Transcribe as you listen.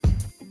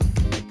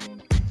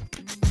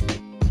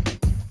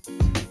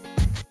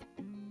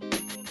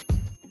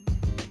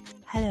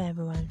Hello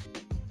everyone.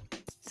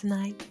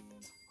 Tonight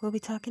we'll be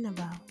talking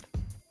about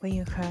when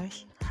your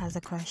crush has a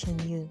crush on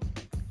you.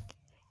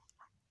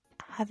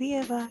 Have you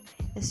ever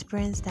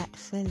experienced that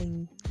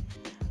feeling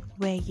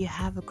where you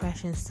have a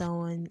crush on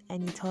someone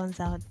and it turns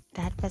out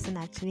that person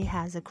actually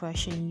has a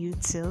crush on you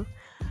too?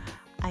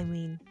 I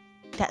mean,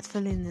 that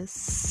feeling is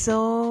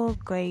so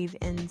great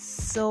and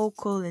so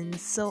cool and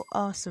so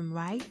awesome,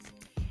 right?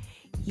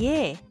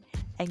 Yeah,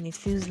 and it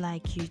feels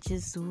like you're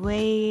just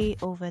way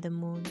over the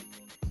moon.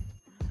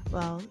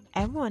 Well,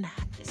 everyone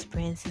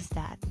experiences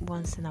that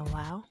once in a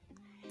while,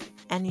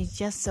 and it's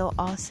just so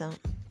awesome,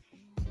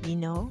 you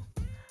know?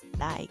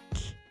 Like,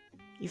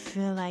 you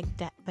feel like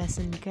that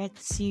person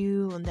gets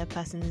you, and that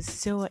person is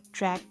so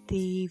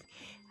attractive,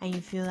 and you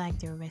feel like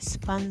they're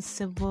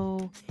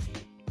responsible,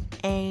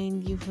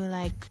 and you feel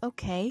like,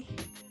 okay,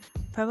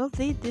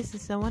 probably this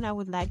is someone I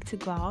would like to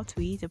go out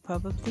with or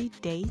probably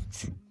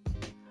date.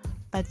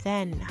 But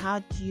then, how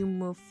do you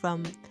move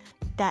from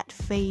that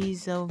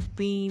phase of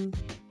being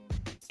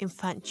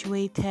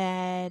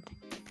infatuated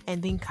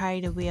and being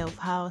carried away of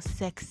how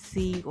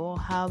sexy or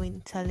how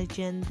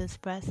intelligent this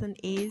person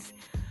is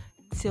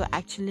to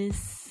actually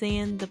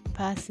seeing the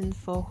person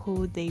for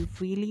who they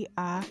really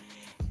are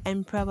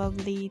and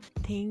probably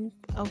think,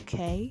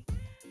 okay,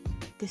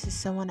 this is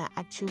someone I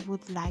actually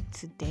would like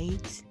to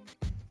date?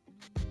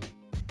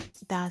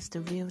 That's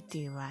the real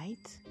deal, right?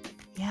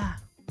 Yeah,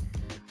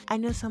 I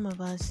know some of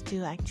us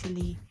do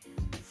actually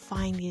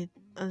find it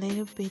a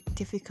little bit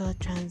difficult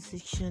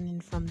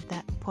transitioning from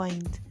that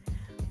point,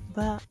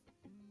 but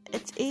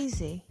it's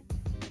easy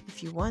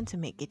if you want to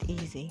make it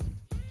easy.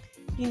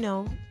 You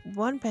know,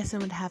 one person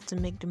would have to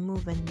make the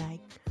move and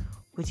like,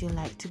 would you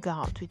like to go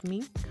out with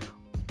me?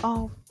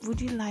 Or would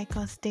you like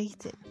us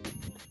dating?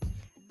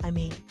 I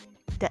mean,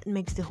 that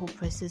makes the whole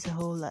process a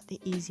whole lot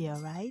easier,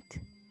 right?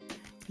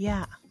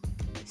 Yeah.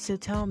 So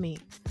tell me,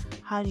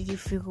 how did you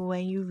feel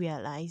when you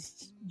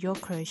realized your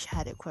crush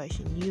had a crush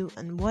on you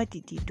and what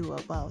did you do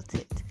about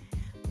it?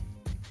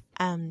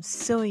 I'm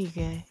so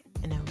eager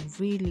and I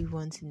really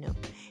want to know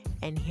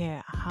and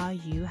hear how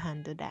you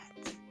handle that.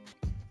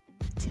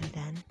 Till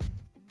then.